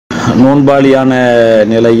நோன்பாளியான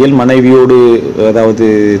நிலையில் மனைவியோடு அதாவது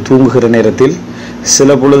தூங்குகிற நேரத்தில்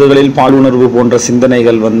சில பொழுதுகளில் பாலுணர்வு போன்ற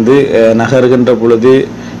சிந்தனைகள் நகர்கின்ற பொழுது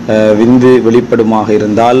விந்து வெளிப்படுமாக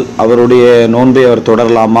இருந்தால் அவருடைய நோன்பை அவர்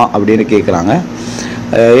தொடரலாமா அப்படின்னு கேட்குறாங்க.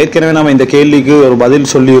 ஏற்கனவே நாம் இந்த கேள்விக்கு ஒரு பதில்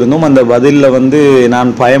சொல்லியிருந்தோம். அந்த பதிலில் நான்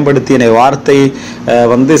பயன்படுத்திய வார்த்தை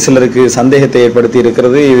சிலருக்கு சந்தேகத்தை ஏற்படுத்தி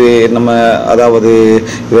இருக்கிறது. இது நம்ம அதாவது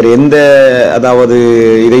இவர்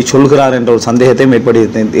இதை சொல்கிறார் என்ற ஒரு சந்தேகத்தையும்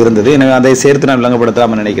ஏற்படுத்தி இருந்தது. எனவே அதை சேர்த்து நான்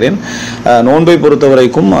விளங்கப்படுத்தலாம்னு நினைக்கிறேன். நோன்பை பொறுத்த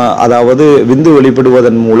வரைக்கும் அதாவது விந்தை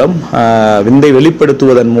வெளிப்படுத்துவதன்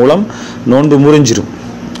மூலம் நோன்பு முறிஞ்சிரும்.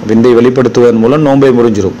 விந்தை வெளிப்படுத்துவதன் மூலம் நோன்பை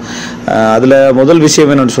முறிஞ்சிரும். அதில் முதல்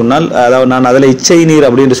விஷயம் என்னென்னு சொன்னால், அதாவது நான் அதில் இச்சை நீர்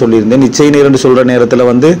அப்படின்னு சொல்லியிருந்தேன். இச்சை நீர் என்று சொல்கிற நேரத்தில்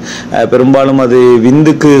பெரும்பாலும் அது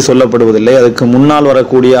விந்துக்கு சொல்லப்படுவதில்லை. அதுக்கு முன்னால்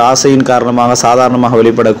வரக்கூடிய ஆசையின் காரணமாக சாதாரணமாக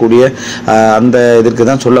வெளிப்படக்கூடிய அந்த இதற்கு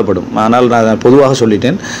தான் சொல்லப்படும். ஆனால் நான் பொதுவாக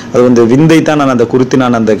சொல்லிட்டேன். அது விந்தை தான் நான்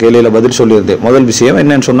அந்த கேள்வியில் பதில் சொல்லியிருந்தேன். முதல் விஷயம்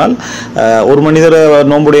என்னன்னு சொன்னால், ஒரு மனிதர்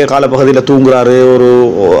நோன்புடைய காலப்பகுதியில் தூங்குறாரு,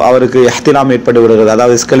 அவருக்கு இஹ்திலாம் ஏற்பட்டு விடுகிறது,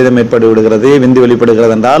 அதாவது இஸ்கலிதம் ஏற்பட்டு விடுகிறது, விந்து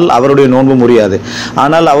வெளிப்படுகிறது என்றால் அவருடைய நோன்பு முடியாது.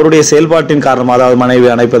 ஆனால் அவருடைய செயல்பாட்டின் காரணமாக, அதாவது மனைவி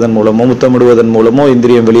அணைப்பதன் மூலமோ முத்தமிடுவதன் மூலமோ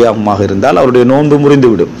இந்திரியம் வெளியாகமாக இருந்தால் அவருடைய நோன்பு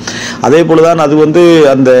முறிந்துவிடும். அதே போலதான் அது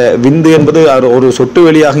அந்த விந்து என்பது ஒரு சொட்டு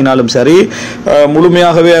வெளியாகினாலும் சரி,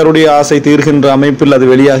 முழுமையாகவே அவருடைய ஆசை தீர்கின்ற அமைப்பில் அது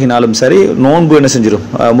வெளியாகினாலும் சரி, நோன்பு என்ன செஞ்சிடும்,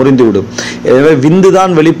 முறிந்துவிடும். எனவே விந்து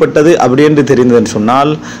தான் வெளிப்பட்டது அப்படி என்று தெரிந்ததுன்னு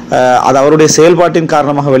சொன்னால், அது அவருடைய செயல்பாட்டின்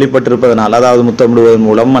காரணமாக வெளிப்பட்டிருப்பதனால், அதாவது முத்தமிடுவதன்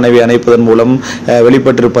மூலம் மனைவி அணைப்பதன் மூலம்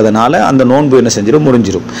வெளிப்பட்டிருப்பதனால அந்த நோன்பு என்ன செஞ்சிடும்,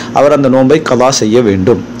 முறிஞ்சிடும். அவர் அந்த நோன்பை கதா செய்ய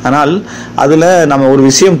வேண்டும். ஆனால் அதில் நம்ம ஒரு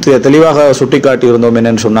விஷயம் தெளிவாக சுட்டிக்காட்டி இருந்தோம்.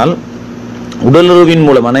 என்னன்னு சொன்னால், உடலுறவின்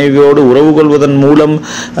மூலம் மனைவியோடு உறவு கொள்வதன் மூலம்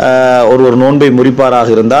ஒரு நோன்பை முறிப்பாராக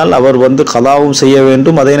இருந்தால் அவர் கதாவும் செய்ய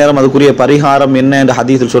வேண்டும். அதே நேரம் அதுக்குரிய பரிகாரம் என்ன என்ற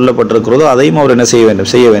ஹதீஸில் சொல்லப்பட்டிருக்கிறதோ அதையும் அவர் என்ன செய்ய வேண்டும்,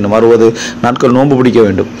 60 நாட்கள் நோன்பு பிடிக்க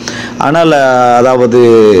வேண்டும். ஆனால் அதாவது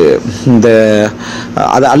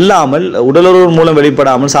அது அல்லாமல் உடலுறவு மூலம்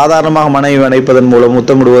வெளிப்படாமல் சாதாரணமாக மனைவி அணைப்பதன் மூலம்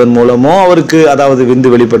முத்தமிடுவதன் மூலமோ அவருக்கு அதாவது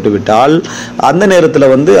விந்து வெளிப்பட்டு விட்டால் அந்த நேரத்தில்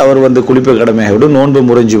அவர் குளிப்பு கடமையாகிவிடும், நோன்பு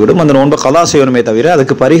முறிஞ்சிவிடும். அந்த நோன்பை கதா செய்யணுமே தவிர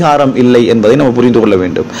அதுக்கு பரிகாரம் இல்லை என்பதை நம்ம புரிந்து கொள்ள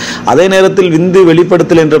வேண்டும். அதே நேரத்தில் விந்து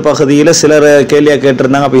வெளிப்படுத்தல் என்ற பகுதியில் சிலர் கேள்வியா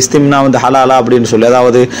கேட்டிருந்தாங்க, அப்ப இஸ்திம்னா ஹலாலா அப்படின்னு சொல்லி,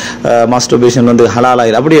 அதாவது மாஸ்டர்பேஷன் ஹலாலா,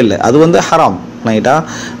 அப்படி இல்லை, அது ஹராம். ரைட்டா?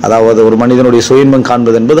 அதாவது ஒரு மனிதனுடைய சுயன்பம்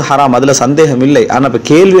காண்பது என்பது ஹராம், அதில் சந்தேகம் இல்லை. ஆனால் இப்போ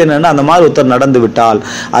கேள்வி என்னன்னா, அந்த மாதிரி ஒருத்தர் நடந்து விட்டால்,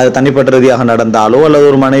 அது தனிப்பட்ட ரீதியாக நடந்தாலோ அல்லது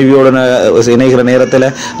ஒரு மனைவியோட இணைகிற நேரத்தில்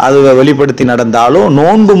அது வெளிப்படுத்தி நடந்தாலோ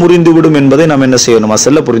நோன்பு முறிந்துவிடும் என்பதை நம்ம என்ன செய்யணும்,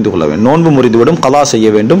 அசல்ல புரிந்து கொள்ள வேண்டும். நோன்பு முறிந்துவிடும், கலா செய்ய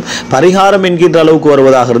வேண்டும். பரிகாரம் என்கின்ற அளவுக்கு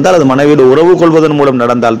வருவதாக இருந்தால் அது மனைவியோட உறவு கொள்வதன் மூலம்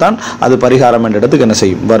நடந்தால்தான் அது பரிகாரம் என்ற இடத்துக்கு என்ன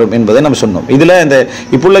செய்யும், வரும் என்பதை நம்ம சொன்னோம். இதில்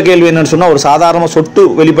இப்புள்ள கேள்வி என்னன்னு சொன்னால், ஒரு சாதாரண சொட்டு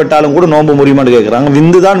வெளிப்பட்டாலும் கூட நோன்பு முறியுமான்னு கேட்குறாங்க.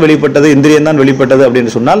 விந்து தான் வெளிப்பட்டது, இந்திரியம் தான் வெளிப்பட்டது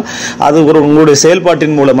அப்படின்னு சொன்னால், அது உங்களுடைய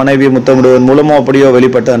செயல்பாட்டின் மூலம் மனைவியை முத்தமிடுவதன் மூலமோ அப்படியோ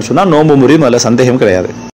வெளிப்பட்டதுன்னு சொன்னால் நோன்பு முறியும், அதில் சந்தேகம் கிடையாது.